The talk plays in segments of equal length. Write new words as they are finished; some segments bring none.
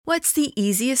What's the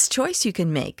easiest choice you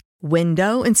can make?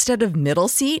 Window instead of middle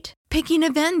seat? Picking a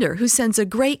vendor who sends a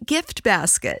great gift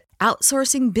basket?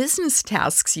 Outsourcing business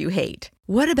tasks you hate?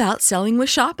 What about selling with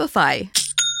Shopify?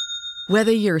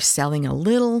 Whether you're selling a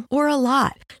little or a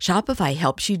lot, Shopify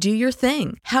helps you do your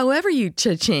thing, however you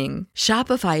cha-ching.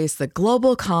 Shopify is the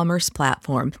global commerce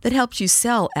platform that helps you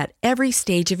sell at every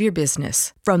stage of your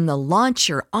business. From the launch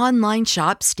your online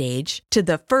shop stage to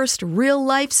the first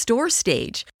real-life store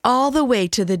stage, all the way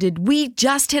to the did we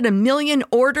just hit a million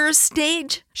orders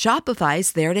stage.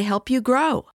 Shopify's there to help you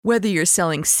grow. Whether you're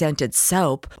selling scented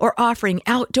soap or offering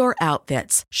outdoor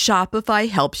outfits, Shopify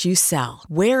helps you sell.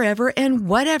 Wherever and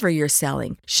whatever you're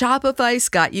selling, Shopify's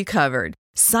got you covered.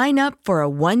 Sign up for a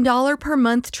 $1 per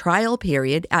month trial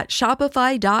period at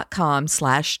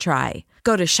shopify.com/try.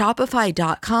 Go to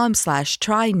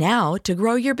shopify.com/try now to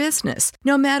grow your business,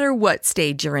 no matter what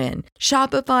stage you're in.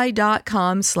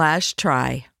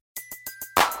 Shopify.com/try.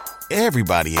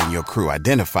 Everybody in your crew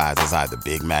identifies as either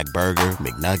Big Mac Burger,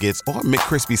 McNuggets, or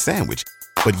McCrispy Sandwich.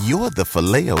 But you're the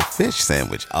Filet-O-Fish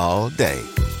Sandwich all day.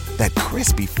 That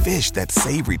crispy fish, that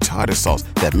savory tartar sauce,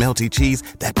 that melty cheese,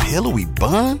 that pillowy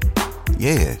bun.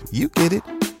 Yeah, you get it.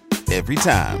 Every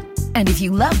time. And if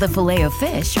you love the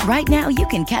Filet-O-Fish, right now you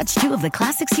can catch two of the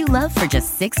classics you love for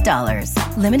just $6.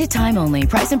 Limited time only.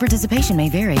 Price and participation may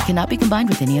vary. Cannot be combined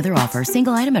with any other offer.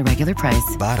 Single item at regular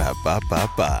price.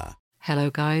 Ba-da-ba-ba-ba.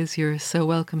 Hello guys, you're so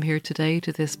welcome here today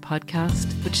to this podcast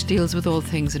which deals with all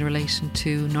things in relation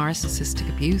to narcissistic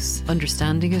abuse,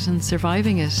 understanding it and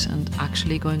surviving it and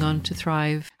actually going on to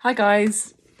thrive. Hi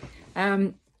guys,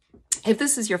 if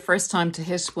this is your first time to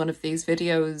hit one of these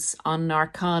videos on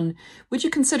Narcon, would you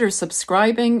consider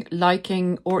subscribing,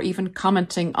 liking or even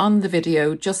commenting on the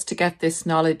video just to get this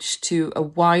knowledge to a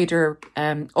wider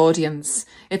audience?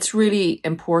 It's really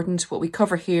important. What we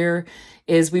cover here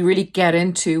is we really get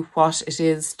into what it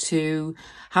is to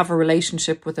have a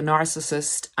relationship with a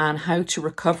narcissist and how to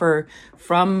recover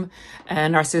from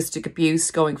narcissistic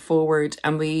abuse going forward.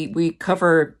 And we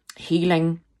cover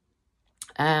healing.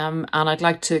 And I'd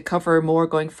like to cover more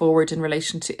going forward in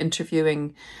relation to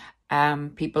interviewing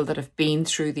people that have been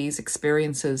through these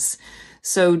experiences.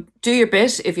 So do your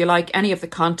bit if you like any of the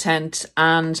content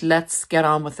and let's get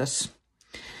on with it.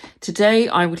 Today,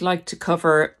 I would like to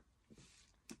cover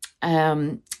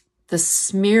the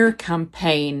smear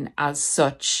campaign as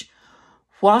such,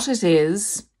 what it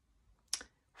is,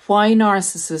 why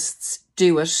narcissists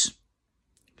do it,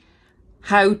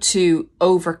 how to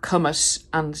overcome it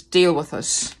and deal with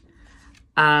it,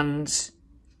 and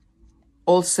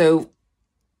also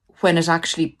when it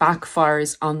actually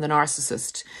backfires on the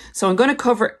narcissist. So I'm going to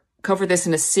cover this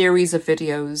in a series of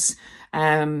videos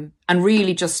and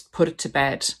really just put it to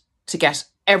bed to get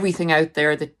everything out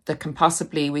there that we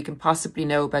can possibly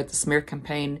know about the smear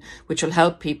campaign, which will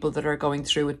help people that are going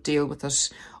through it deal with it,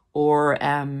 or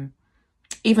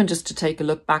even just to take a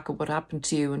look back at what happened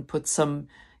to you and put some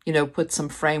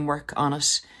framework on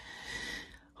it,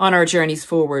 on our journeys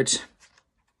forward.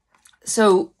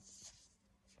 So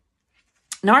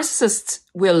narcissists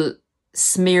will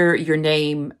smear your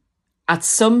name at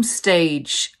some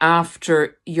stage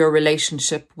after your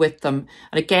relationship with them.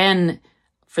 And again,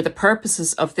 for the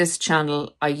purposes of this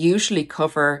channel, I usually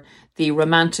cover the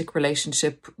romantic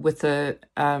relationship with a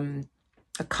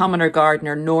commoner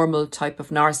gardener, normal type of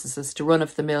narcissist, a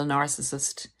run-of-the-mill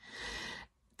narcissist.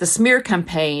 The smear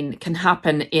campaign can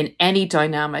happen in any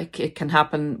dynamic. It can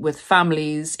happen with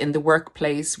families, in the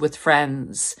workplace, with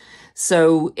friends.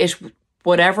 So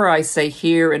whatever I say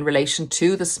here in relation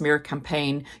to the smear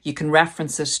campaign, you can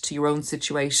reference it to your own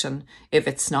situation if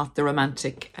it's not the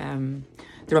romantic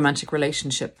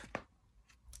relationship.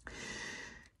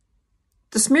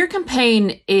 The smear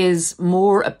campaign is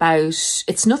more about,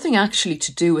 it's nothing actually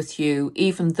to do with you,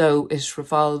 even though it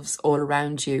revolves all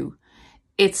around you.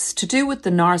 It's to do with the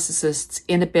narcissist's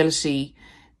inability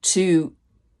to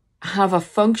have a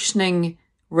functioning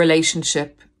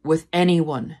relationship with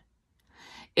anyone.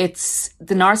 It's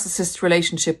the narcissist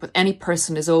relationship with any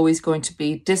person is always going to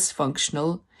be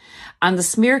dysfunctional. And the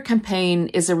smear campaign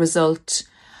is a result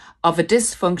of a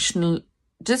dysfunctional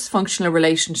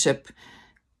relationship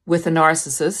with a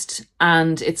narcissist.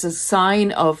 And it's a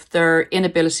sign of their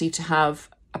inability to have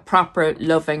a proper,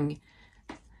 loving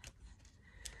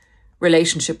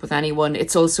relationship with anyone.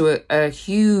 It's also a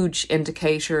huge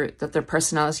indicator that they're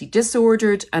personality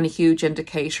disordered and a huge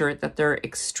indicator that they're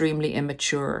extremely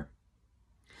immature.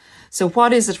 So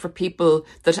what is it for people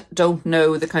that don't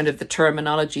know the kind of the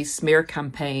terminology smear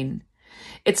campaign?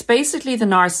 It's basically the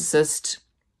narcissist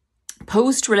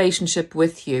post-relationship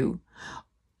with you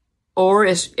or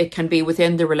it can be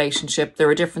within the relationship. There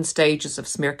are different stages of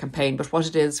smear campaign, but what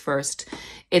it is first,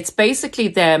 it's basically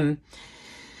them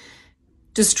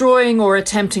destroying or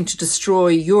attempting to destroy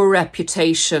your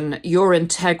reputation, your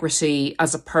integrity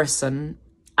as a person.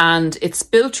 And it's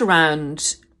built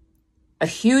around a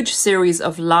huge series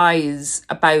of lies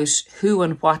about who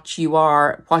and what you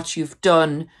are, what you've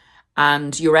done,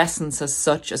 and your essence as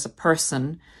such as a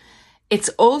person. It's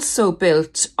also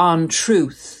built on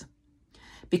truth,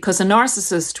 because a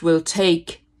narcissist will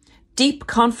take deep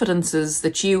confidences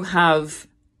that you have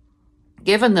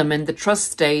given them in the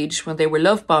trust stage when they were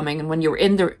love bombing and when you were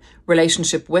in the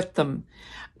relationship with them.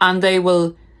 And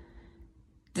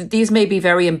these may be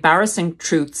very embarrassing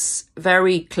truths,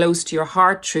 very close to your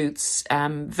heart truths,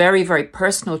 very, very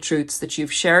personal truths that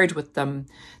you've shared with them,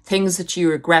 things that you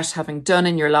regret having done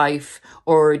in your life,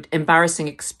 or embarrassing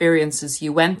experiences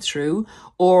you went through,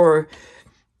 or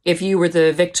if you were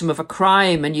the victim of a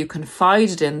crime and you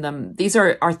confided in them. These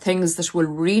are things that will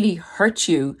really hurt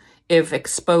you if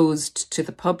exposed to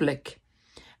the public,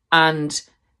 and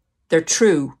they're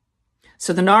true.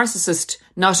 So the narcissist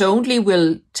not only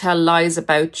will tell lies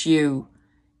about you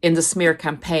in the smear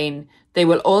campaign, they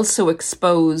will also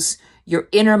expose your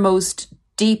innermost,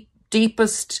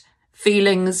 deepest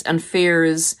feelings and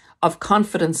fears of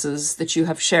confidences that you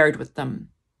have shared with them.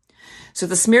 So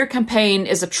the smear campaign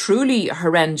is a truly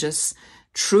horrendous,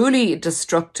 truly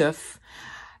destructive,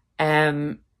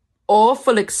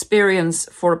 awful experience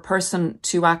for a person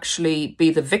to actually be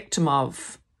the victim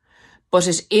of. But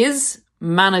it is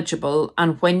manageable,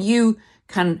 and when you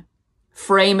can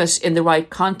frame it in the right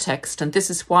context, and this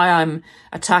is why I'm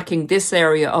attacking this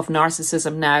area of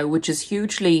narcissism now, which is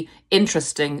hugely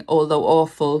interesting, although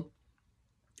awful.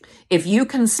 If you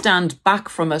can stand back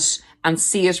from it and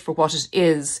see it for what it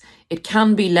is, it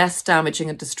can be less damaging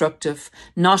and destructive.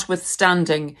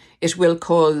 Notwithstanding, it will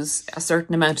cause a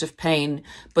certain amount of pain,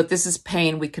 but this is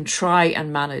pain we can try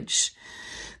and manage.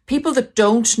 People that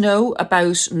don't know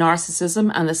about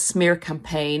narcissism and the smear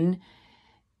campaign,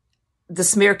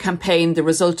 the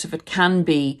result of it can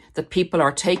be that people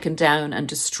are taken down and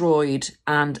destroyed,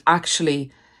 and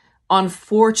actually,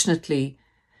 unfortunately,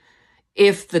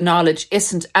 if the knowledge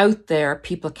isn't out there,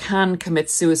 people can commit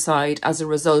suicide as a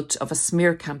result of a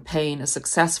smear campaign, a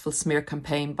successful smear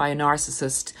campaign by a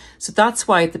narcissist. So that's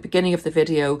why at the beginning of the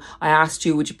video, I asked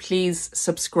you, would you please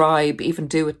subscribe, even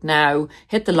do it now,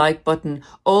 hit the like button.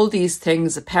 All these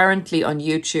things apparently on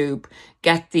YouTube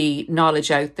get the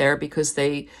knowledge out there because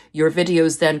your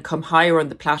videos then come higher on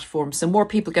the platform. So more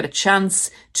people get a chance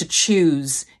to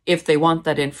choose if they want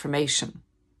that information.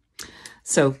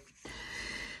 So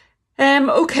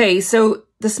okay, so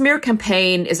the smear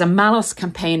campaign is a malice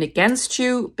campaign against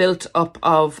you, built up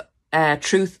of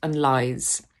truth and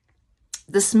lies.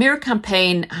 The smear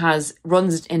campaign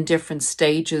runs in different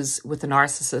stages with a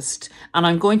narcissist, and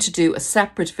I'm going to do a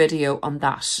separate video on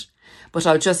that. But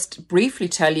I'll just briefly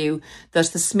tell you that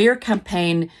the smear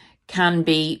campaign can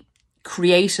be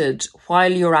created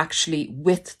while you're actually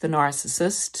with the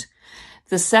narcissist.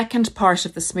 The second part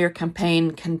of the smear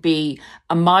campaign can be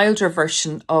a milder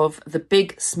version of the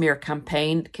big smear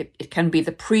campaign. It can be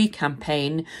the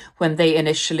pre-campaign when they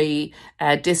initially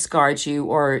discard you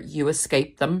or you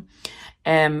escape them.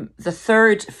 The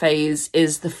third phase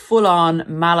is the full-on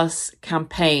malice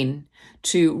campaign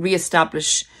to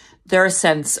re-establish their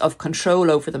sense of control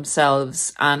over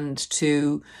themselves and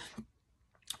to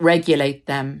regulate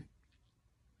them.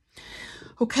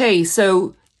 Okay,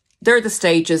 so they're the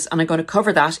stages, and I'm going to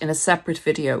cover that in a separate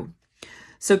video.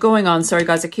 So going on, sorry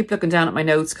guys, I keep looking down at my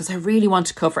notes because I really want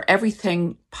to cover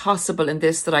everything possible in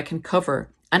this that I can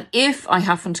cover. And if I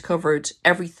haven't covered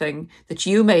everything that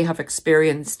you may have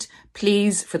experienced,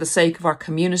 please, for the sake of our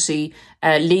community,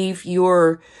 leave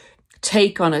your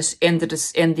take on it in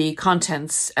the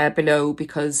contents below,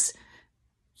 because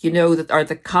you know that are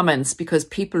the comments, because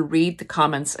people read the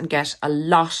comments and get a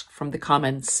lot from the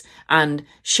comments, and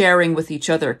sharing with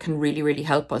each other can really, really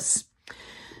help us.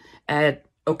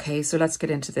 Okay, so let's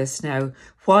get into this now.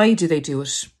 Why do they do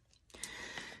it?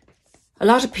 A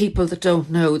lot of people that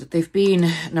don't know that they've been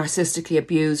narcissistically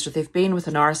abused, or they've been with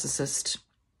a narcissist,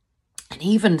 and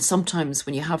even sometimes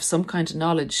when you have some kind of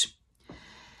knowledge,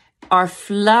 are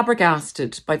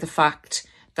flabbergasted by the fact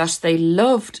that they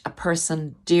loved a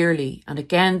person dearly. And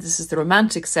again, this is the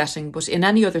romantic setting, but in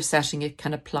any other setting, it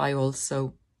can apply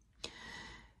also.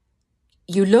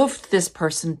 You loved this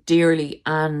person dearly,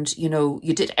 and, you know,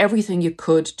 you did everything you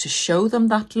could to show them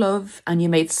that love, and you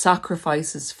made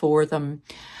sacrifices for them,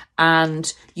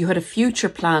 and you had a future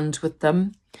planned with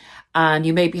them, and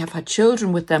you maybe have had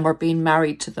children with them or been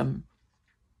married to them.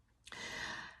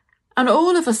 And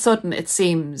all of a sudden, it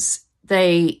seems,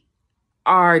 they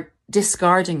are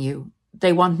discarding you.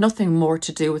 They want nothing more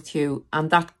to do with you, and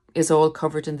that is all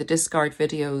covered in the discard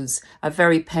videos, a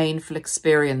very painful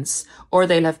experience, or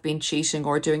they'll have been cheating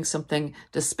or doing something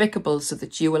despicable so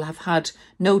that you will have had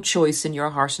no choice in your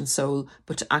heart and soul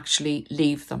but to actually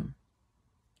leave them.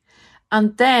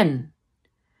 And then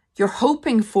you're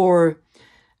hoping for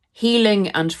healing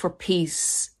and for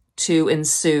peace to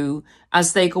ensue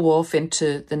as they go off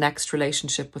into the next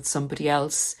relationship with somebody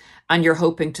else, and you're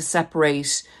hoping to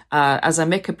separate as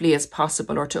amicably as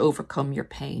possible or to overcome your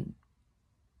pain.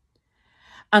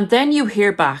 And then you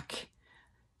hear back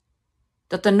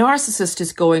that the narcissist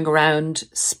is going around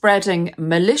spreading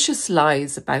malicious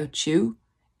lies about you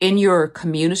in your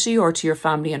community or to your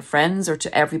family and friends or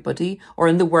to everybody or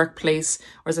in the workplace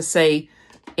or, as I say,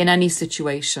 in any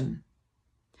situation.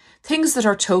 Things that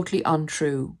are totally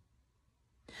untrue.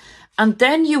 And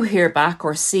then you hear back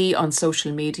or see on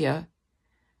social media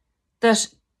that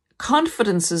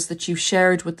confidences that you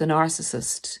shared with the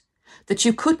narcissist, that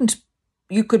you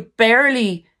could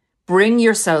barely bring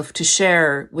yourself to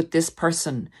share with this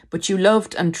person, but you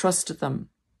loved and trusted them.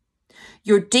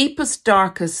 Your deepest,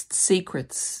 darkest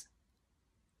secrets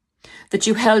that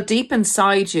you held deep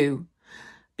inside you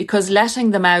because letting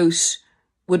them out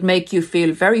would make you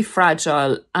feel very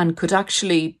fragile and could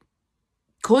actually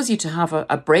cause you to have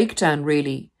a breakdown,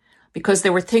 really, because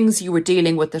there were things you were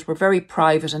dealing with that were very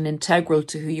private and integral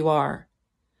to who you are.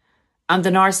 And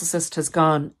the narcissist has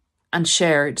gone and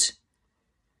shared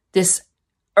this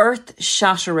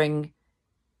earth-shattering,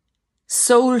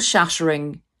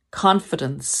 soul-shattering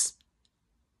confidence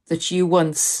that you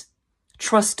once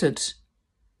trusted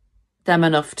them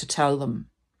enough to tell them.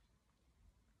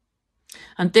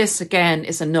 And this, again,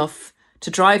 is enough to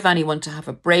drive anyone to have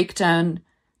a breakdown,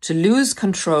 to lose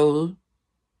control,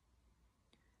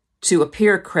 to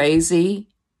appear crazy,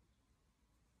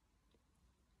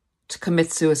 to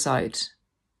commit suicide.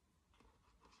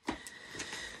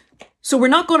 So we're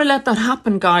not going to let that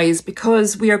happen, guys,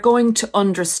 because we are going to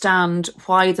understand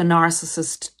why the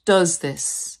narcissist does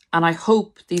this. And I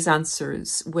hope these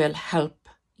answers will help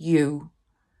you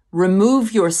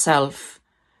remove yourself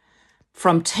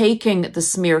from taking the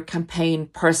smear campaign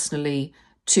personally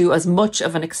to as much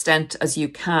of an extent as you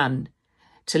can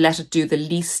to let it do the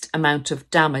least amount of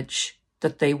damage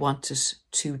that they want it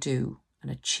to do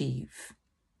and achieve.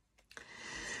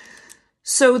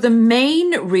 So the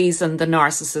main reason the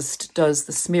narcissist does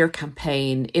the smear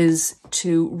campaign is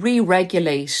to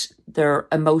re-regulate their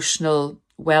emotional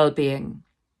well-being.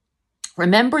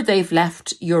 Remember, they've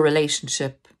left your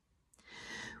relationship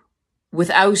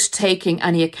without taking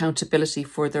any accountability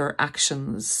for their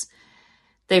actions.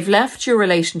 They've left your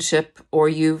relationship or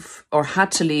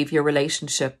had to leave your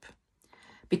relationship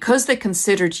because they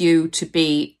considered you to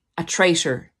be a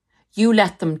traitor. You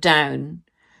let them down.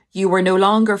 You were no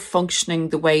longer functioning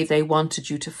the way they wanted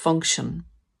you to function.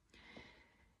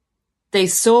 They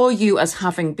saw you as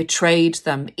having betrayed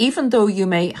them, even though you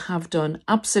may have done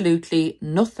absolutely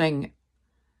nothing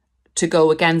to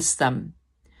go against them.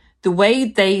 The way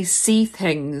they see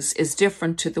things is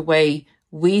different to the way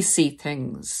we see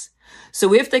things.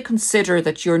 So if they consider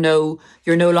that you're no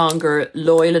longer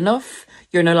loyal enough,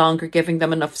 you're no longer giving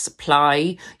them enough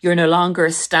supply, you're no longer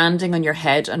standing on your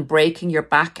head and breaking your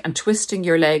back and twisting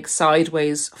your legs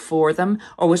sideways for them,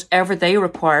 or whatever they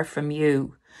require from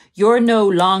you, you're no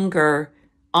longer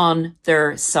on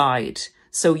their side.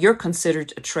 So you're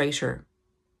considered a traitor.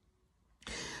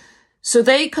 So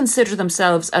they consider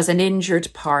themselves as an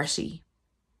injured party.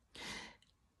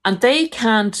 And they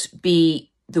can't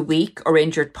be the weak or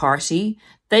injured party.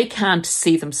 They can't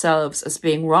see themselves as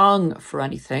being wrong for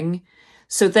anything.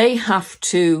 So they have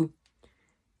to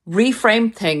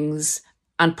reframe things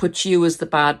and put you as the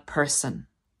bad person.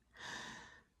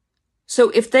 So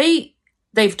if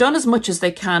they've done as much as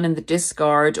they can in the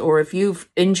discard, or if you've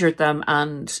injured them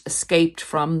and escaped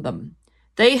from them,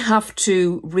 they have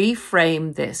to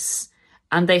reframe this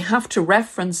and they have to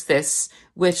reference this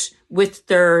with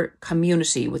their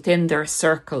community, within their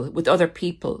circle, with other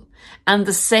people. And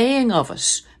the saying of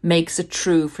it makes it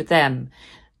true for them.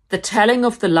 The telling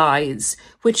of the lies,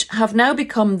 which have now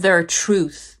become their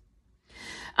truth.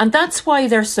 And that's why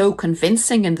they're so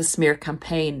convincing in the smear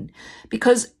campaign,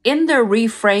 because in their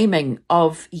reframing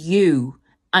of you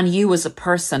and you as a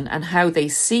person and how they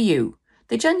see you,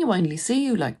 they genuinely see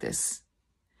you like this.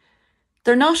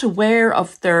 They're not aware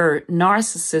of their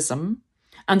narcissism,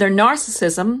 and their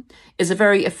narcissism is a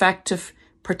very effective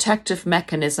protective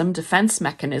mechanism, defense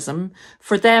mechanism,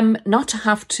 for them not to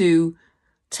have to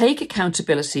take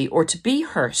accountability or to be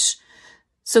hurt.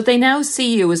 So they now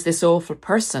see you as this awful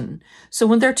person. So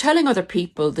when they're telling other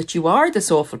people that you are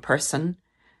this awful person,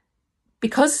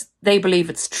 because they believe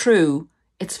it's true,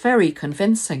 it's very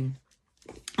convincing.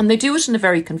 And they do it in a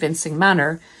very convincing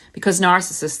manner because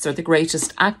narcissists are the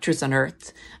greatest actors on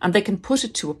earth, and they can put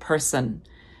it to a person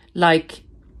like,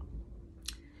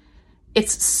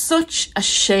 it's such a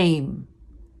shame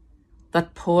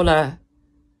that Paula,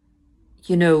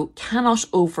 cannot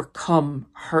overcome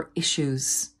her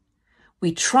issues.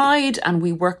 We tried and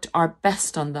we worked our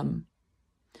best on them.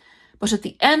 But at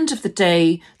the end of the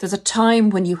day, there's a time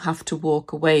when you have to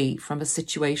walk away from a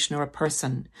situation or a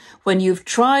person, when you've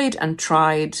tried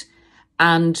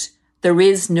and there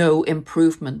is no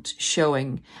improvement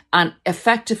showing, and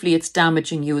effectively it's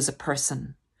damaging you as a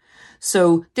person.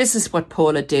 So this is what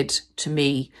Paula did to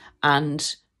me,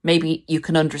 and maybe you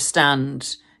can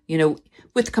understand,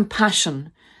 with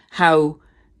compassion, how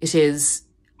it is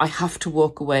I have to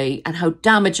walk away and how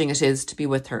damaging it is to be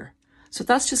with her. So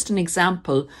that's just an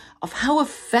example of how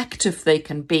effective they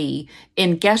can be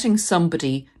in getting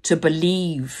somebody to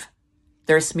believe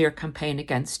their smear campaign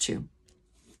against you.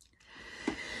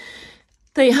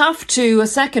 A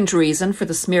second reason for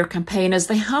the smear campaign is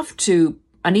they have to,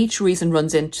 and each reason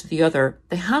runs into the other,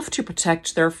 they have to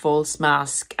protect their false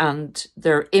mask, and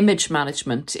their image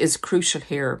management is crucial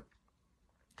here.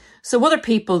 So other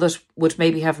people that would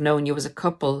maybe have known you as a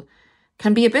couple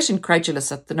can be a bit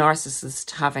incredulous at the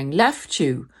narcissist having left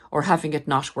you or having it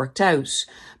not worked out,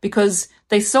 because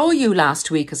they saw you last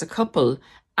week as a couple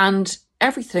and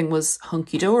everything was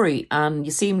hunky-dory and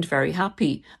you seemed very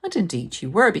happy. And indeed you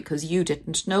were, because you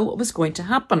didn't know what was going to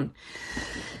happen.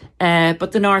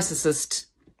 But the narcissist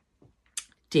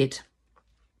did.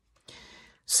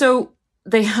 So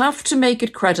they have to make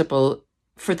it credible.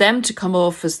 For them to come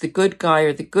off as the good guy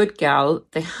or the good gal,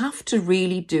 they have to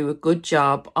really do a good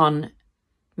job on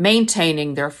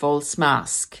maintaining their false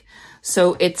mask.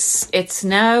 So it's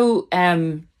now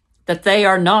that they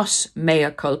are not mea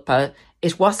culpa.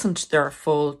 It wasn't their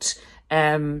fault.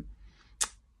 And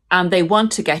they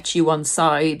want to get you on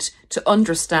side to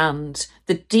understand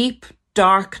the deep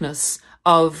darkness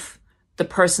of the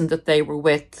person that they were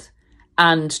with,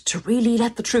 and to really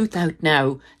let the truth out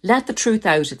now. Let the truth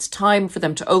out. It's time for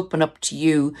them to open up to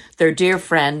you, their dear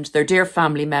friend, their dear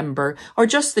family member, or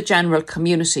just the general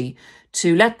community,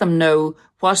 to let them know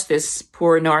what this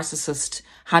poor narcissist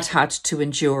had to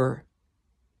endure.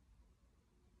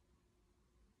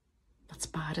 That's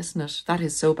bad, isn't it? That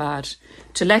is so bad.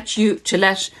 To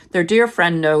let their dear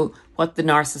friend know what the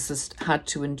narcissist had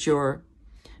to endure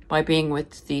by being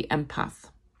with the empath.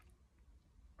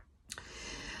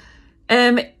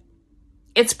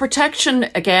 It's protection,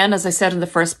 again, as I said in the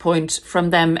first point, from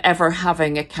them ever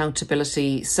having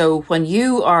accountability. So when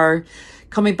you are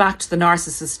coming back to the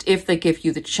narcissist, if they give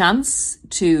you the chance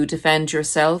to defend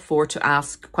yourself or to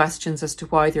ask questions as to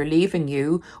why they're leaving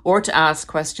you, or to ask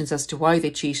questions as to why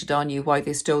they cheated on you, why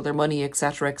they stole their money,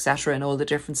 etc., and all the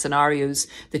different scenarios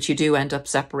that you do end up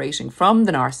separating from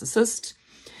the narcissist,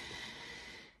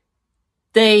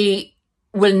 they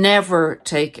will never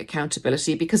take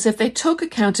accountability, because if they took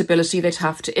accountability, they'd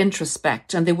have to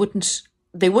introspect, and they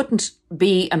wouldn't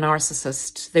be a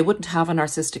narcissist. They wouldn't have a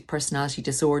narcissistic personality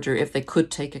disorder if they could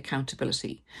take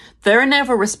accountability. They're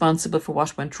never responsible for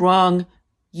what went wrong.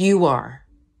 You are.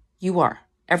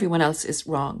 Everyone else is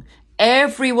wrong.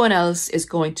 Everyone else is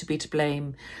going to be to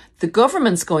blame. The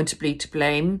government's going to be to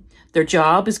blame. Their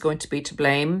job is going to be to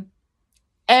blame.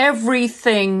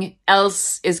 Everything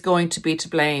else is going to be to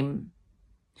blame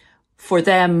for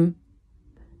them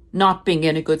not being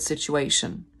in a good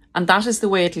situation. And that is the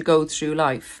way it'll go through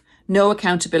life. No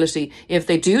accountability. If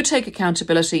they do take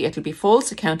accountability, it'll be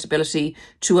false accountability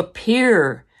to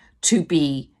appear to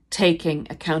be taking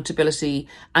accountability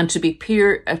and to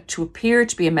appear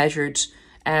to be a measured,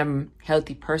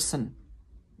 healthy person.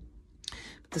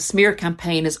 The smear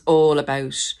campaign is all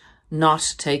about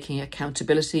not taking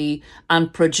accountability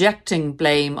and projecting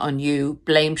blame on you,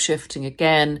 blame shifting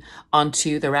again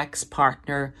onto their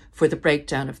ex-partner for the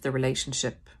breakdown of the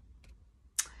relationship.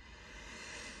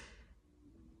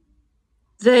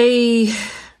 They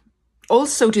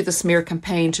also do the smear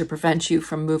campaign to prevent you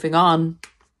from moving on.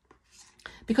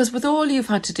 Because with all you've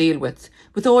had to deal with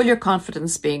all your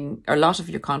confidence being, or a lot of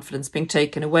your confidence being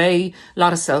taken away, a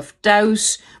lot of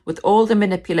self-doubt, with all the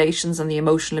manipulations and the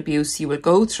emotional abuse you will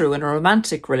go through in a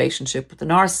romantic relationship with a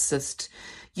narcissist,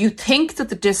 you think that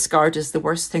the discard is the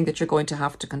worst thing that you're going to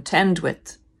have to contend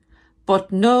with.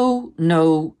 But no.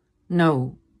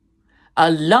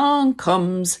 Along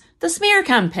comes the smear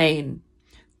campaign.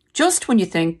 Just when you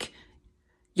think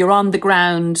you're on the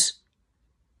ground,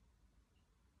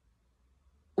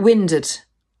 winded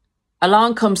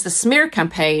along comes the smear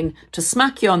campaign to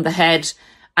smack you on the head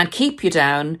and keep you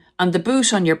down, and the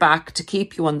boot on your back to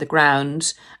keep you on the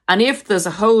ground. And if there's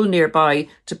a hole nearby,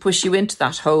 to push you into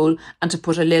that hole and to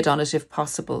put a lid on it if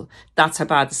possible. That's how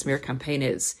bad the smear campaign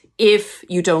is. If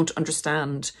you don't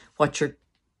understand what you're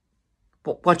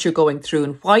going through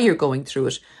and why you're going through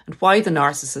it, and why the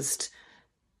narcissist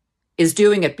is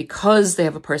doing it because they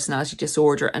have a personality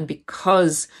disorder and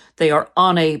because they are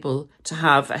unable to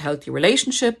have a healthy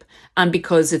relationship, and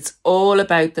because it's all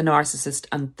about the narcissist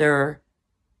and their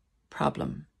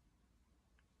problem.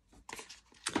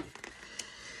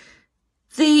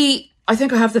 I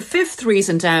think I have the fifth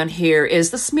reason down here is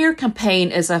the smear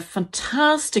campaign is a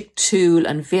fantastic tool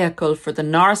and vehicle for the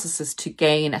narcissist to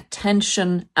gain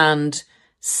attention and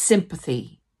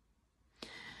sympathy.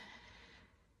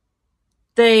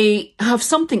 They have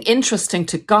something interesting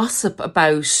to gossip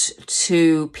about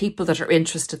to people that are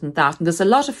interested in that. And there's a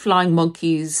lot of flying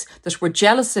monkeys that were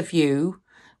jealous of you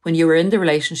when you were in the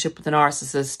relationship with a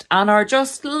narcissist and are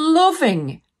just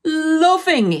loving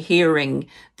hearing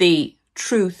the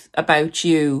truth about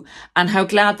you and how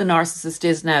glad the narcissist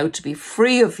is now to be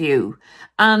free of you.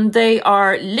 And they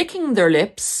are licking their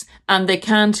lips and they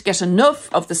can't get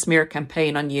enough of the smear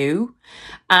campaign on you.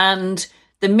 And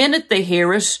the minute they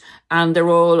hear it and they're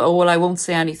all, oh, well, I won't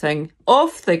say anything,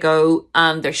 off they go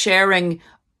and they're sharing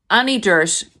any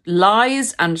dirt,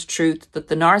 lies and truth that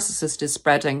the narcissist is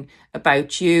spreading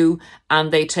about you,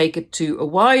 and they take it to a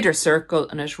wider circle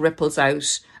and it ripples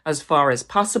out as far as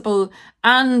possible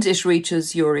and it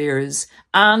reaches your ears,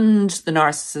 and the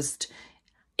narcissist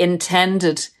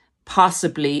intended,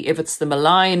 possibly, if it's the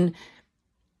malign,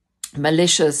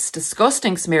 malicious,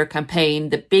 disgusting smear campaign,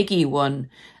 the biggie one,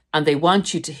 and they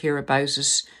want you to hear about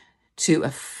it to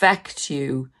affect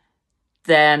you,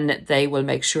 then they will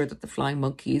make sure that the flying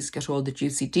monkeys get all the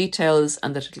juicy details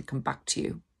and that it'll come back to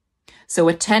you. So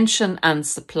attention and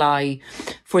supply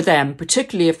for them,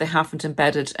 particularly if they haven't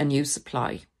embedded a new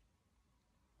supply.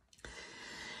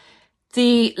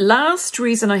 The last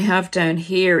reason I have down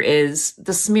here is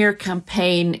the smear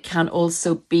campaign can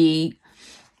also be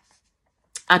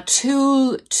a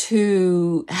tool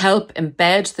to help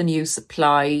embed the new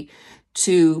supply,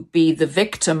 to be the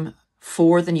victim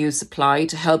for the new supply,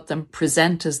 to help them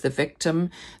present as the victim,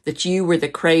 that you were the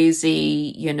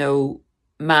crazy,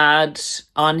 mad,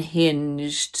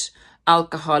 unhinged,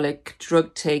 alcoholic,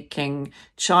 drug taking,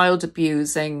 child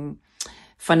abusing,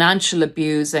 financial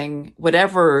abusing,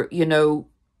 whatever,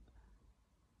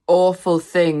 awful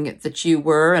thing that you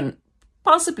were, and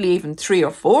possibly even 3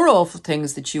 or 4 awful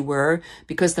things that you were,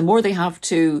 because the more they have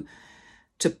to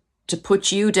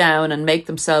put you down and make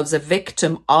themselves a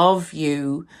victim of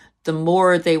you, the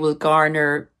more they will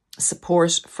garner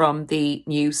support from the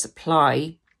new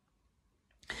supply.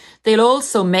 They'll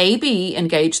also maybe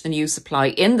engage the new supply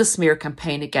in the smear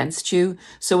campaign against you.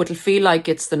 So it'll feel like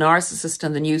it's the narcissist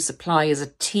and the new supply as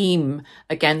a team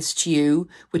against you,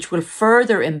 which will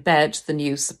further embed the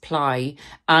new supply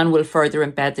and will further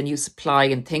embed the new supply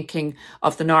in thinking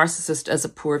of the narcissist as a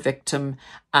poor victim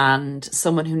and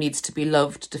someone who needs to be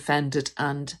loved, defended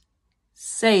and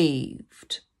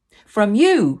saved from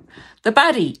you, the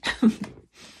baddie.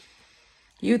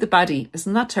 You, the baddie.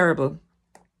 Isn't that terrible?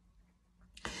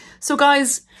 So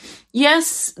guys,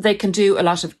 yes, they can do a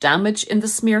lot of damage in the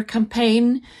smear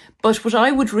campaign, but what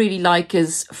I would really like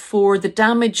is for the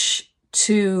damage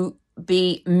to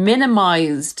be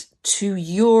minimized to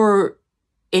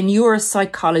in your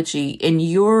psychology, in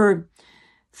your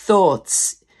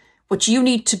thoughts. What you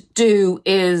need to do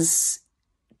is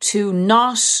to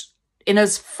not, in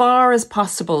as far as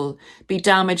possible, be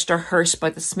damaged or hurt by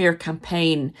the smear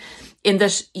campaign, in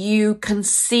that you can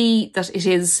see that it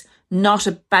is not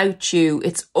about you.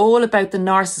 It's all about the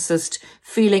narcissist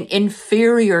feeling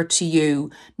inferior to you,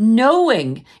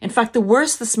 knowing, in fact, the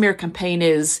worse the smear campaign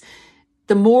is,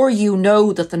 the more you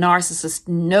know that the narcissist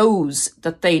knows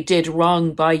that they did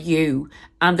wrong by you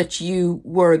and that you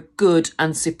were a good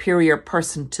and superior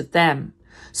person to them.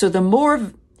 So the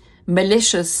more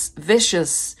malicious,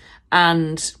 vicious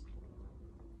and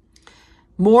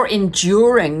more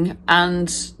enduring and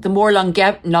the more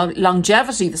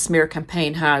longevity the smear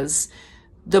campaign has,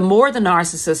 the more the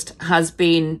narcissist has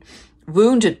been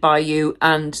wounded by you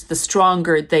and the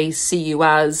stronger they see you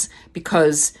as,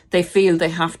 because they feel they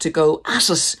have to go at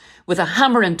it with a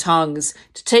hammer and tongs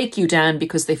to take you down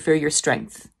because they fear your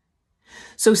strength.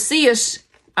 So see it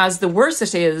as the worse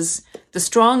it is, the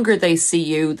stronger they see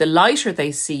you, the lighter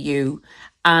they see you,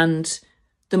 and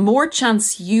the more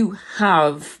chance you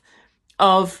have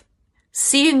of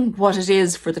seeing what it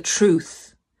is for the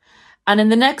truth. And in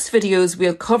the next videos,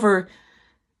 we'll cover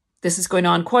This is going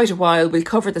on quite a while. We'll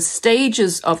cover the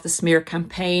stages of the smear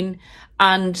campaign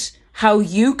and how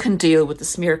you can deal with the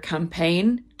smear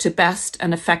campaign to best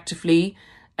and effectively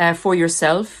for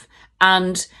yourself,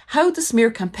 and how the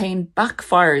smear campaign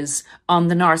backfires on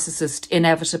the narcissist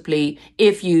inevitably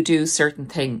if you do certain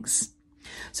things.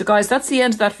 So guys, that's the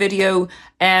end of that video.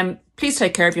 Please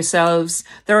take care of yourselves.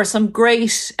 There are some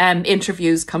great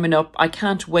interviews coming up. I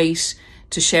can't wait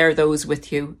to share those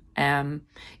with you. In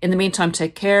the meantime,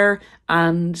 take care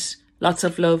and lots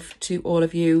of love to all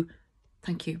of you.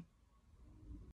 Thank you.